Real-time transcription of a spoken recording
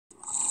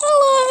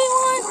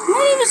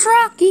is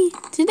Rocky.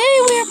 Today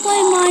we are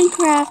playing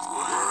Minecraft.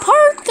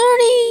 Part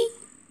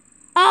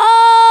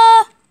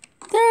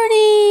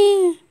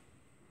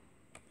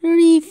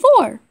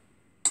 34.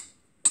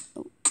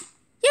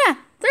 Yeah,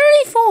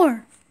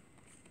 34.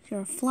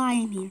 You're a fly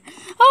in here.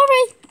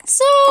 Alright,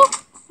 so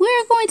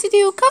we're going to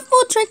do a couple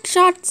of trick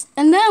shots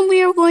and then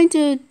we are going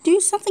to do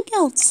something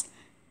else.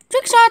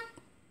 Trick shot.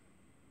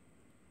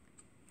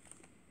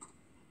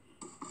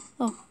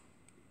 Oh.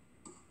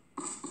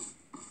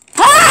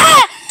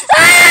 Ah!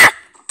 Ah!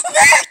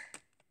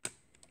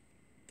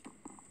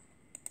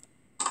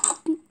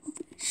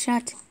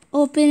 Shut.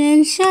 Open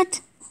and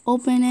shut.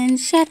 Open and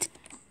shut.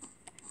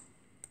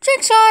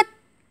 Trick shot.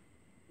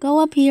 Go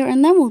up here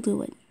and then we'll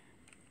do it.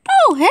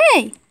 Oh,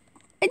 hey.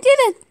 I did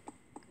it.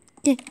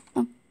 Okay.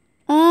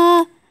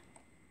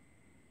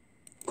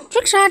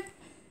 Trick shot.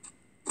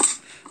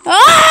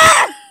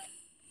 Ah!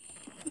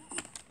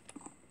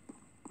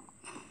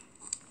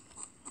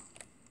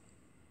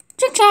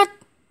 Trick shot.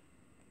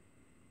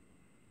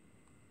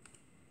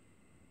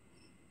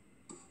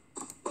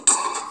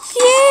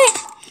 Yay!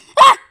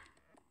 Ah!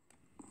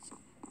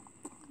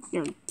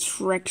 Your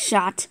trick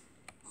shot.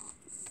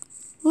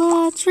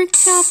 Trick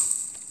shot.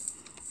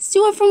 Let's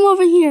do it from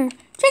over here.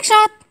 Trick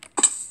shot.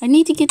 I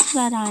need to get to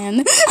that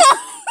iron.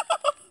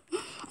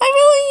 I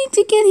really need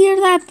to get here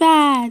that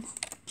bad.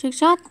 Trick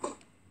shot.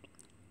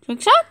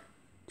 Trick shot.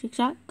 Trick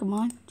shot. Come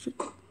on.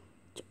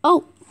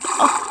 Oh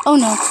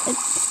no.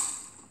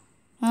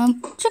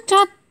 Trick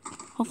shot.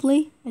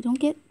 Hopefully I don't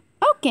get.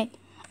 Okay.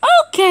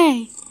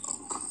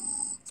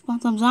 Spawn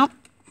thumbs up.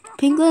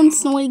 Penguin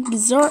snoring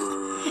berserk.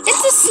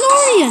 It's a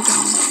Snorri again.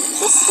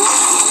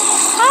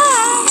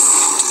 Hi.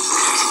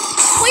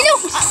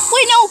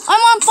 Wait no, I'm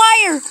on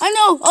fire.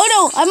 Oh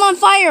no, I'm on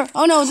fire.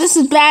 Oh no, this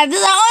is bad.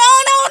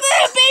 Oh no,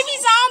 the baby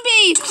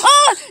zombie.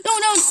 Oh,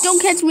 no,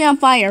 don't catch me on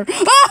fire.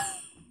 Ah!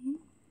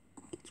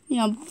 Catch me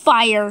on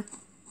fire.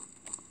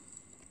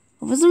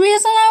 What was the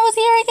reason I was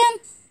here again?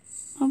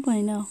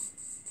 Nobody know.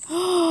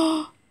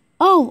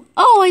 Oh,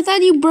 I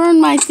thought you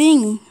burned my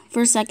thing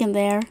for a second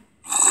there.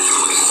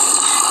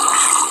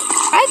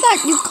 I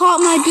thought you caught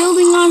my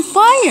building on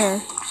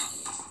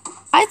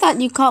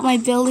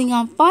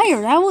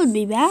fire. That would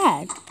be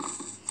bad.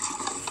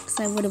 Because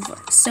I would have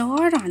worked so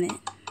hard on it.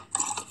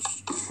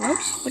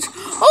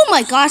 Oh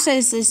my gosh,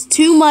 this is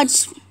too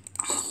much.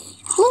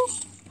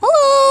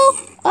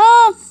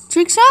 Hello.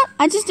 Trick shot?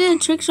 I just did a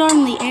trick shot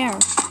in the air.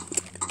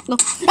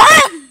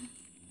 Ah!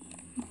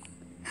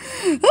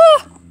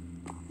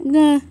 I'm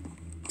gonna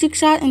trick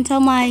shot until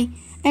my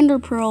ender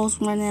pearls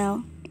run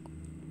out.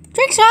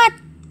 Trick shot!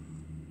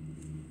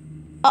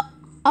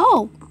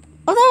 Oh,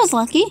 that was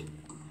lucky.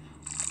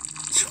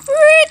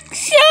 Trick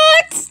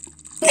shot!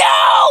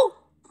 No!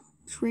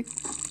 Trick.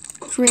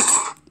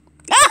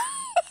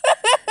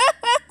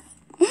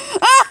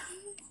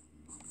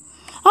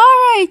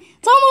 Alright,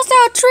 it's almost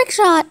out. Trick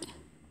shot.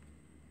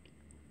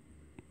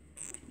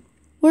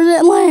 Where did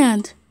it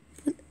land?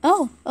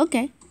 Oh,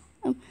 okay.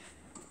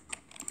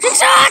 Trick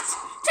shot!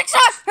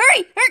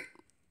 Hurry!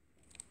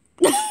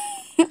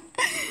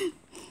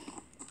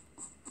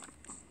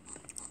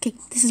 Okay,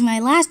 this is my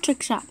last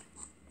trick shot.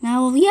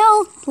 Now I'll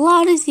yell the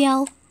loudest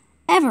yell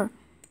ever.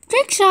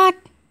 Trick shot!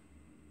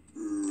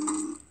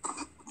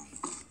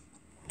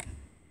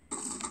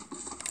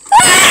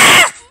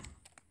 Ah!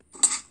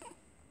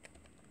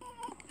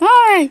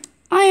 Alright,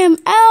 I am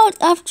out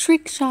of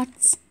trick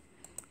shots.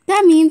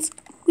 That means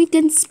we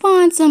can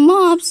spawn some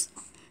mobs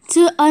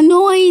to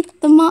annoy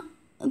the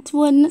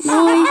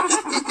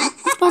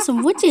spawn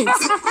some witches.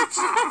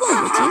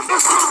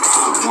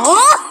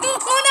 Hello, witches.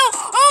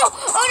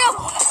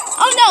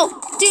 Oh no!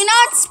 Do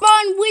not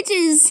spawn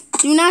witches.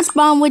 Do not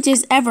spawn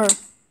witches ever.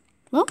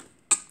 Hello?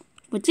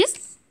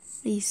 Witches?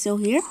 Are you still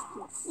here?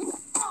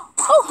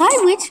 Oh, hi,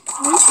 witch.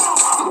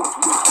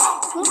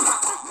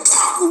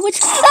 Oh, witch.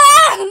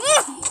 Ah!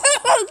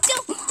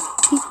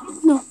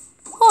 No.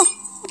 Oh.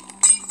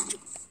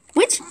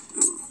 Witch?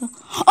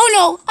 Oh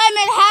no, I'm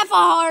at half a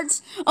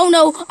heart. Oh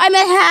no, I'm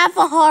at half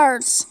a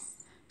heart.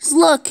 Just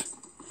look.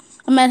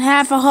 I'm at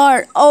half a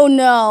heart. Oh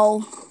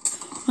no.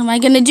 What am I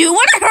gonna do?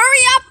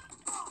 Hurry up!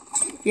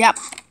 Yep,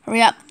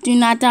 hurry up. Do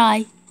not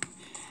die.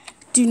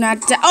 Do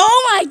not die.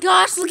 Oh my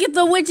gosh, look at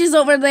the witches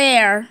over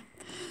there.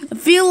 I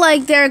feel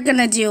like they're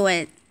gonna do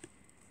it.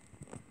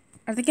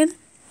 Are they gonna?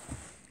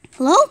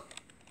 Hello?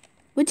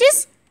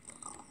 Witches?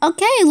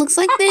 Okay, looks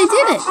like they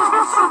did it.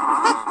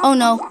 Oh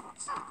no.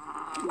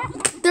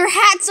 Their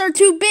hats are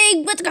too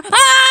big, but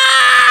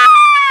ah!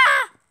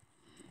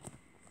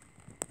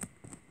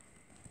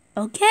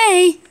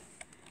 Okay.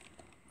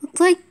 Looks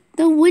like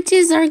the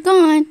witches are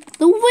gone.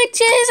 The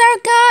witches are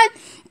gone.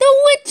 The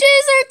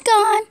witches are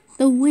gone.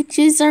 The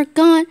witches are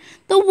gone.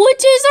 The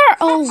witches are.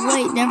 Oh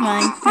wait, never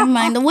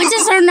mind. The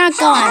witches are not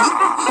gone.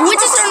 The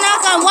witches are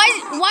not gone.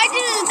 Why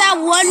didn't that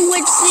one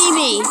witch see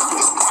me?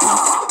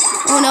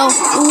 Oh no,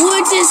 the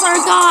witches are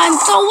gone.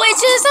 The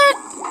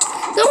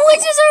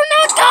witches are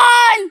not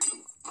gone.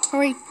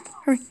 Hurry.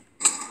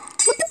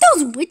 Look at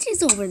those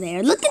witches over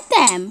there. Look at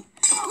them.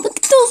 Look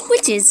at those those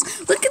witches.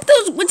 Look at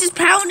those witches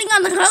pounding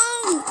on the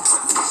home.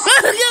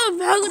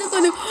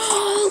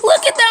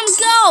 Look at them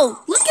go.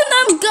 Look at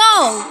them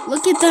go.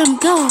 Look at them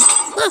go.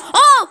 Look.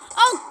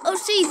 Oh,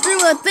 she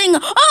threw a thing.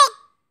 Oh.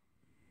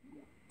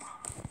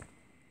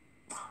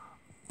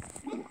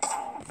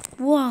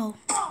 Whoa.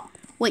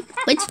 Wait,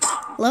 witch?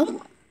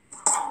 Hello?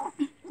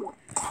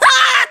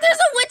 Ah, there's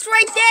a witch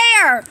right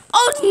there.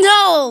 Oh,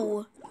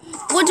 no.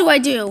 What do I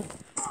do?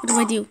 What do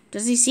I do?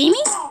 Does he see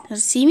me?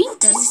 Does he see me?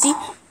 Does he see?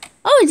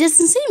 Oh, he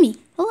doesn't see me.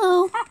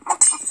 Hello.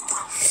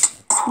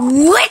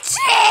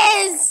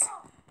 Witches!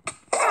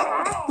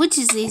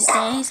 Witches these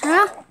days,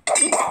 huh?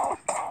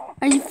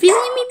 Are you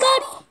feeling me,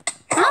 buddy?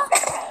 Huh?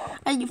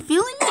 Are you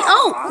feeling me?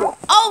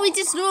 Oh, he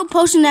just threw a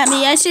potion at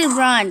me. I should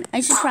run.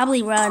 I should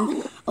probably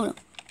run. Oh, no.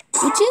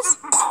 Witches?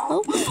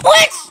 Oh.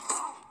 Witch!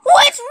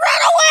 Witch,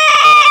 run away!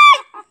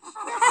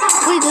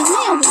 Wait, doesn't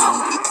he open it?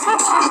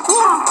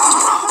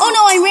 Oh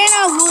no, I ran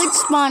out of witch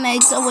spawn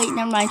eggs. Oh wait,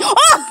 never mind.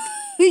 Oh!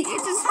 You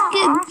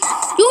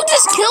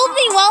just killed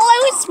me while I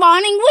was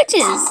spawning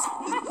witches.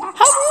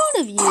 How rude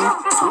of you.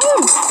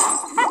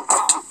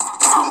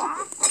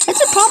 I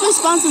should probably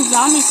spawn some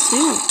zombies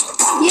too.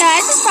 Yeah, I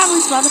should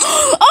probably spawn them.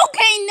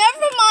 Okay,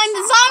 never mind.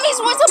 The zombies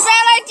was a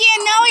bad idea.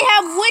 Now we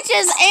have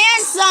witches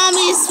and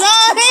zombies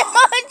spawning.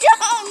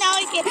 Oh, now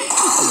I can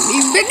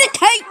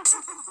vindicate.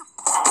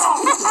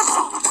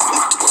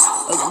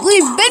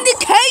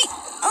 Vindicate.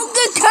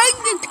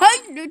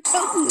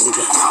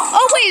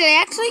 Oh wait, I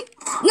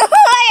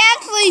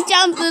actually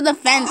jumped through the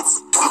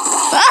fence. I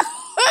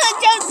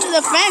jumped through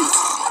the fence.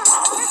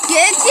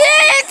 Get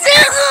it!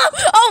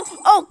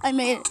 Oh, I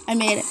made it.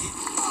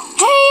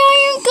 Hey,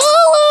 Iron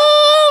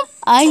Golem!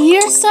 I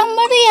hear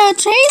somebody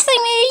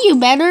chasing me. You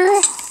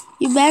better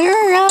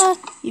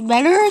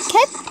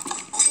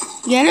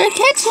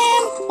catch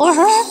him or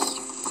her.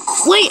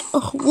 Wait,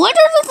 what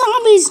are the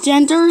zombies'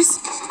 genders?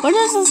 What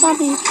is the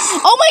zombie?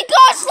 Oh my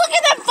gosh, look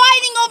at them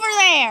fighting over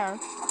there!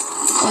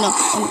 Oh no.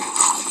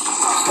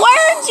 Why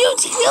aren't you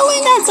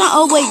killing that zombie?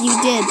 Oh wait, you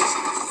did.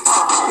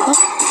 Huh?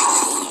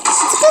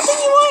 It's a good thing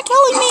you weren't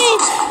killing me.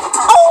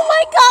 Oh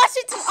my gosh,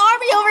 it's an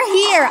army over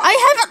here. I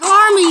have an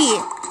army.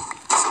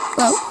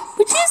 Hello?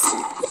 Witches?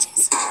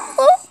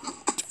 Hello?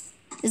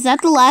 Is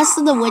that the last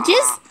of the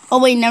witches? Oh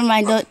wait, never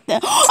mind. They have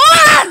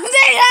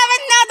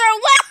another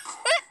weapon.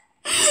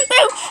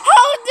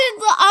 How did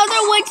the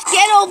other witch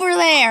get over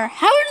there?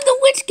 How did the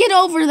witch get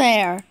over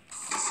there?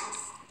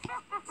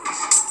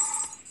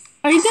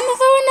 Are you gonna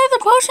throw another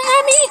potion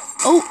at me?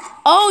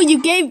 Oh,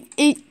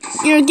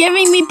 you're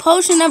giving me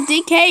potion of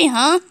decay,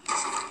 huh?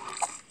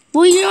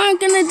 Well, you aren't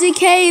gonna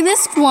decay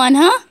this one,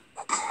 huh?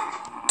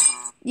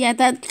 Yeah,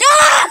 that.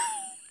 Ah!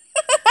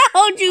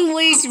 How'd you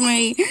reach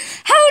me?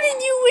 How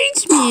did you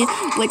reach me?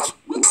 Witch.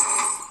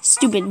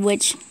 Stupid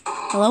witch.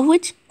 Hello,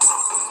 witch?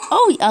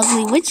 Oh, you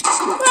ugly witch.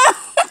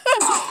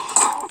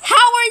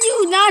 How are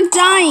you not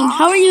dying?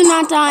 How are you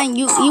not dying?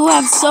 You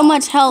have so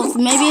much health.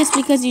 Maybe it's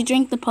because you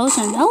drink the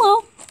potion.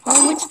 Hello?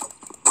 Hello, witch.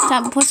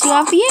 Time to push you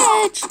off the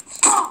edge.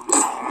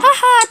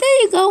 Haha,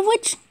 there you go,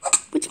 witch.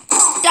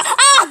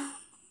 Ah!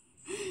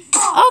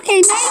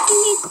 Okay, now you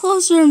can get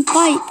closer and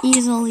fight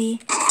easily.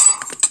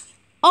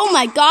 Oh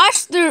my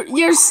gosh,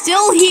 you're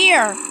still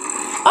here.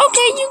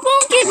 Okay, you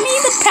won't get me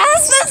to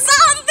pass the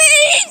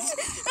zombies.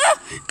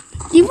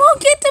 You won't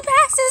get to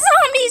pass the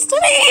zombies to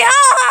me.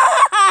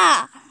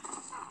 Ah!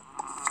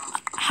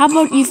 How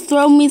about you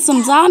throw me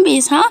some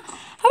zombies, huh?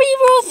 How about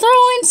you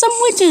throw in some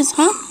witches,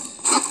 huh?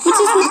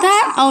 Witches with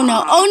that? Oh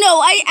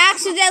no, I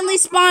accidentally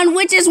spawned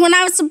witches when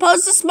I was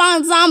supposed to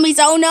spawn zombies.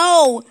 Oh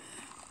no.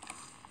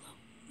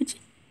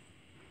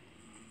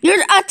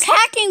 You're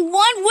attacking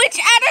one witch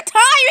at a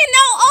time, and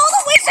now all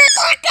the witches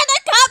are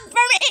gonna come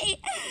for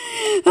me.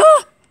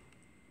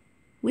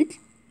 Witch?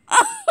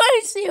 Oh,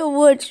 I see a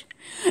witch.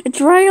 It's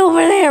right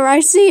over there. I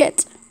see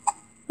it.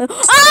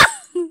 Ah!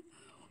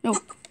 No.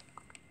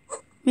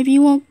 Maybe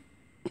you won't.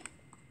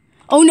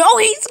 Oh no,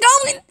 he's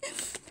going.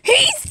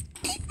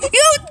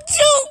 You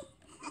too.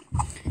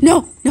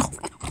 No.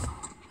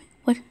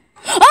 What?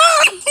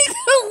 Ah!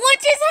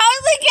 Witches, how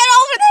did they get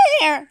over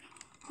there?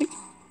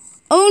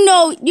 Oh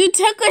no, you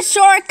took a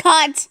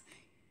shortcut.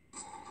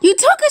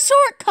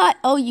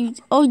 Oh,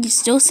 you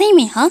still see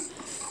me, huh?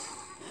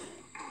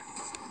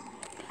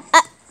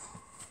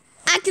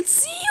 I can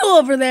see you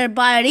over there,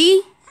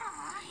 buddy.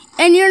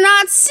 And you're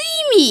not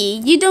see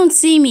me. You don't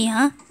see me,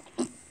 huh?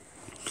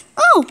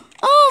 Oh,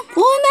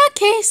 well in that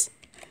case.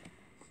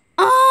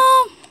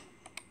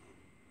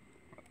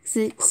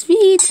 6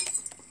 feet.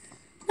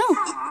 No,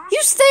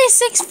 you stay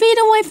 6 feet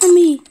away from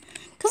me.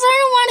 Because I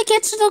don't want to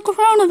get to the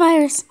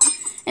coronavirus.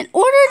 In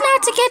order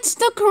not to get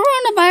the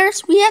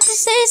coronavirus, we have to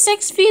stay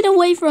 6 feet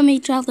away from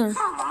each other.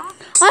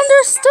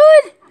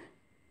 Understood?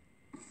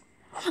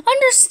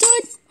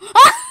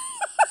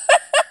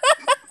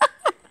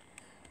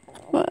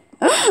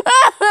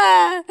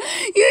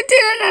 You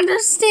didn't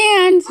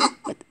understand.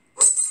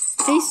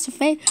 Face to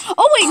face.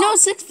 Oh, wait, no,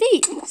 6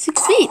 feet.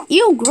 6 feet.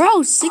 Ew,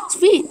 gross. 6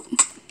 feet.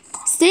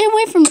 Stay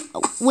away from me.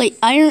 Oh, wait,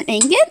 iron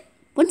ingot?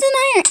 What's an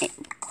iron ingot?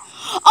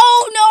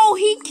 Oh no,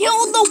 he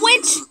killed the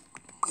witch.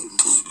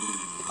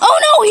 Oh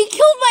no, he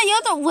killed my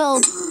other.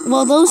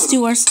 Well, those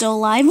two are still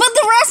alive, but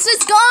the rest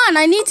is gone.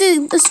 I need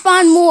to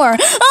spawn more.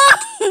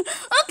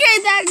 Okay,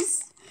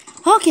 that's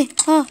okay.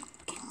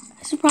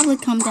 I should probably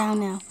come down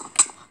now.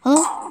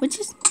 Hello,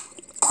 witches.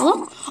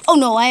 Hello. Oh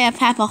no, I have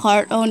half a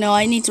heart. Oh no,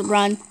 I need to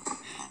run.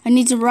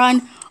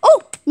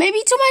 Oh,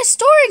 maybe to my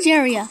storage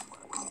area.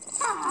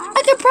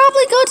 I could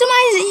probably go to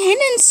my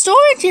hidden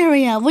storage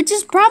area, which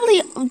is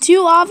probably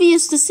too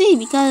obvious to see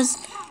because,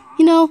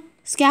 you know,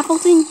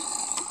 scaffolding.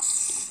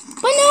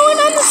 But no one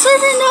on the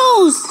server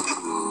knows.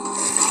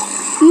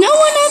 No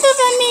one other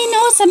than me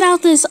knows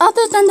about this,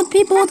 other than the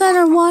people that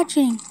are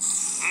watching.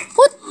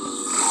 What?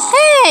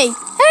 Hey,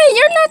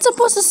 you're not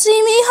supposed to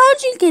see me.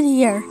 How'd you get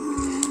here?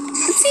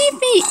 Let's see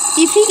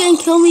if he can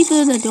kill me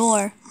through the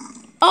door.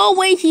 Oh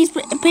wait, he's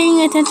paying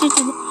attention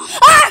to the...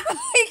 Ah!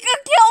 He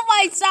could kill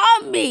my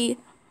zombie!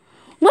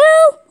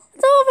 Well,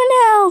 it's over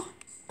now.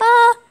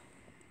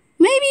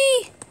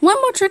 Maybe one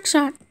more trick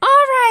shot.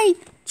 Alright,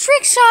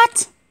 trick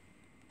shot!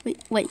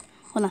 Wait,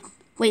 hold on.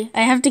 Wait,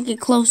 I have to get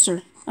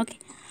closer. Okay.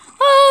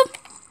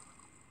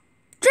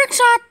 Trick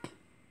shot!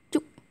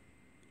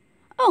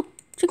 Oh,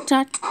 trick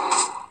shot.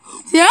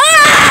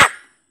 Ah!